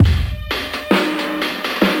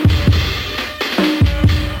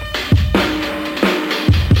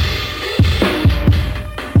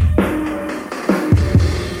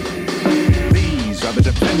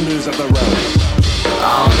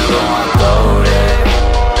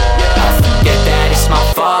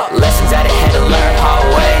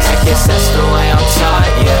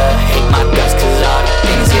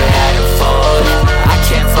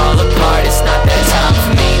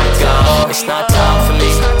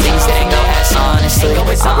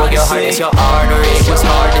Your heart is your artery, it was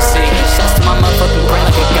hard to see. Shots to my motherfucking brain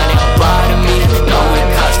like a gun at the bottom of me. Know what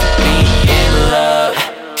it costs to be in love.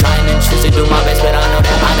 Trying to choose to do my best, but I know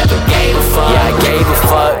that I never gave a fuck. Yeah, I gave a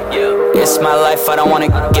fuck. It's my life, I don't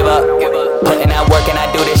wanna give up. Putting that work and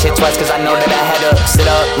I do this shit twice, cause I know that I had to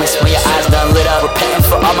sit up. Miss when your eyes done lit up. Repenting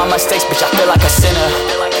for all my mistakes, bitch, I feel like a sinner.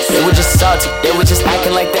 They were just salty, they were just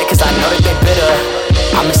acting like that, cause I know that they bitter.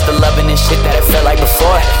 I miss the loving and shit that it felt like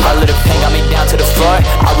before.